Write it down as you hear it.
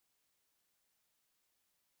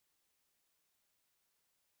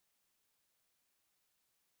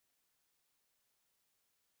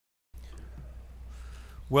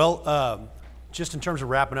Just in terms of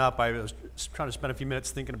wrapping up, I was trying to spend a few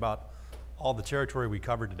minutes thinking about all the territory we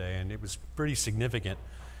covered today, and it was pretty significant.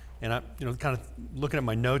 And I, kind of looking at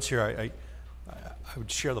my notes here, I would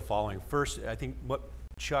share the following. First, I think what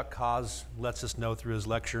Chuck Haas lets us know through his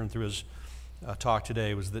lecture and through his talk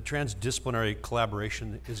today was that transdisciplinary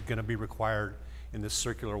collaboration is going to be required in this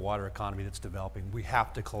circular water economy that's developing. We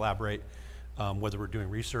have to collaborate, whether we're doing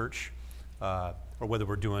research or whether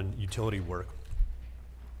we're doing utility work.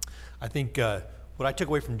 I think what I took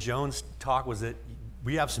away from Joan's talk was that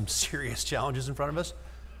we have some serious challenges in front of us,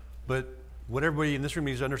 but what everybody in this room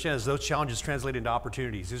needs to understand is those challenges translate into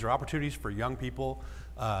opportunities. These are opportunities for young people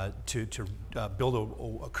to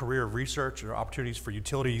build a career of research, or opportunities for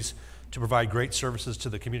utilities to provide great services to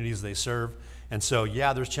the communities they serve. And so,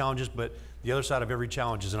 yeah, there's challenges, but the other side of every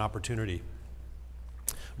challenge is an opportunity.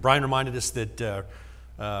 Brian reminded us that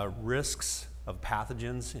risks of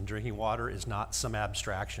pathogens in drinking water is not some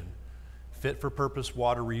abstraction. Fit-for-purpose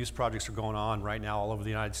water reuse projects are going on right now all over the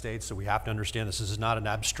United States, so we have to understand this is not an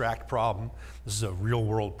abstract problem. This is a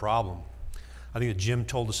real-world problem. I think that Jim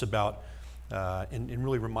told us about and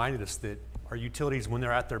really reminded us that our utilities, when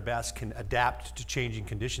they're at their best, can adapt to changing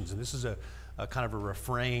conditions. And this is a kind of a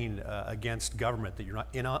refrain against government, that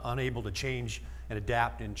you're not unable to change and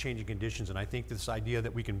adapt in changing conditions. And I think this idea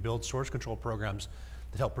that we can build source control programs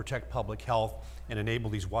that help protect public health and enable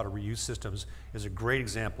these water reuse systems is a great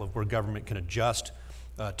example of where government can adjust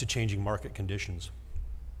to changing market conditions.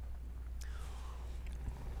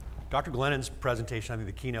 Dr. Glennon's presentation, I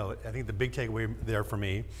think the keynote, I think the big takeaway there for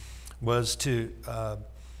me was that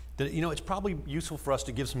it's probably useful for us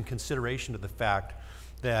to give some consideration to the fact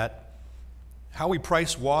that how we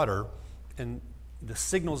price water and the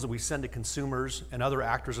signals that we send to consumers and other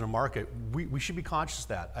actors in a market, we should be conscious of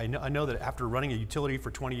that. I know that after running a utility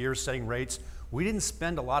for 20 years, setting rates, we didn't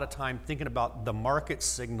spend a lot of time thinking about the market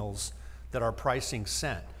signals that our pricing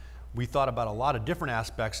sent. We thought about a lot of different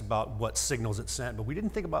aspects about what signals it sent, but we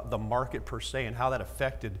didn't think about the market per se and how that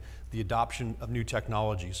affected the adoption of new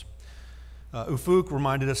technologies. Ufuk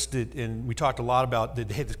reminded us that, and we talked a lot about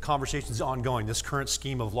that, hey, the conversation is ongoing. This current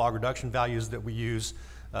scheme of log reduction values that we use,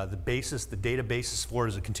 the data basis for it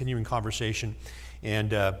is a continuing conversation,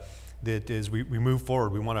 and that as we move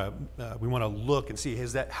forward, we want to look and see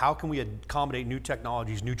how can we accommodate new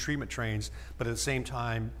technologies, new treatment trains, but at the same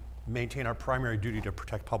time maintain our primary duty to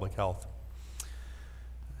protect public health.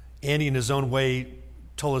 Andy, in his own way,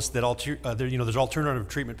 told us that there's alternative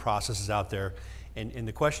treatment processes out there. And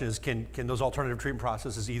the question is, can those alternative treatment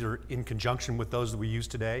processes, either in conjunction with those that we use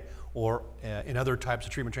today or in other types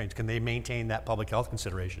of treatment trains, can they maintain that public health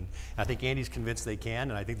consideration? And I think Andy's convinced they can,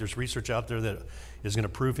 and I think there's research out there that is going to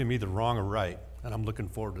prove him either wrong or right, and I'm looking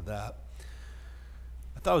forward to that.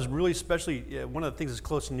 I thought it was really especially, one of the things that's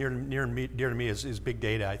close and near and dear to me is big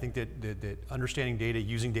data. I think that understanding data,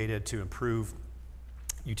 using data to improve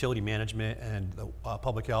utility management and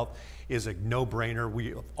public health is a no-brainer. We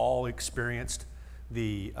have all experienced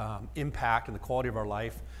the impact and the quality of our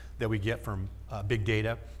life that we get from big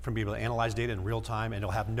data, from being able to analyze data in real time, and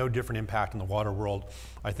it'll have no different impact in the water world.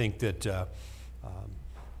 I think that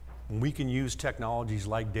when we can use technologies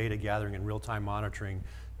like data gathering and real-time monitoring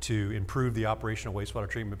to improve the operation of wastewater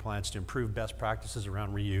treatment plants, to improve best practices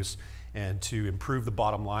around reuse, and to improve the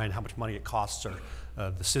bottom line, how much money it costs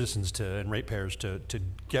the citizens and ratepayers to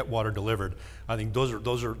get water delivered, I think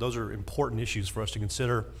those are important issues for us to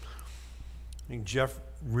consider. I think Jeff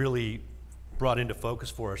really brought into focus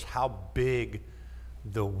for us how big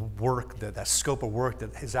the work, that scope of work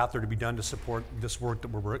that is out there to be done to support this work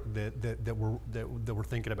that we're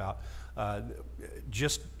thinking about.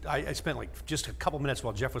 I spent just a couple minutes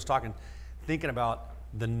while Jeff was talking, thinking about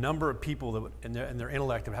the number of people and their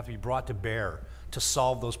intellect that have to be brought to bear to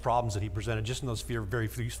solve those problems that he presented just in those very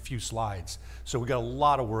few slides. So we got a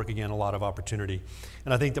lot of work, again, a lot of opportunity.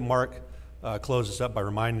 And I think that Mark closed us up by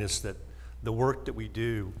reminding us that the work that we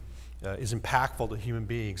do is impactful to human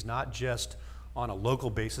beings, not just on a local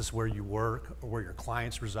basis where you work or where your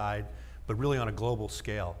clients reside, but really on a global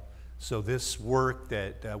scale. So this work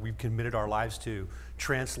that we've committed our lives to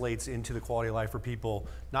translates into the quality of life for people,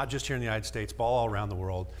 not just here in the United States, but all around the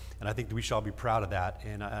world. And I think that we should all be proud of that.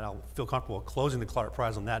 And I'll feel comfortable closing the Clarke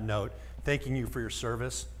Prize on that note, thanking you for your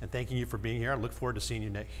service and thanking you for being here. I look forward to seeing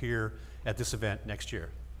you here at this event next year.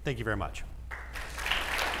 Thank you very much.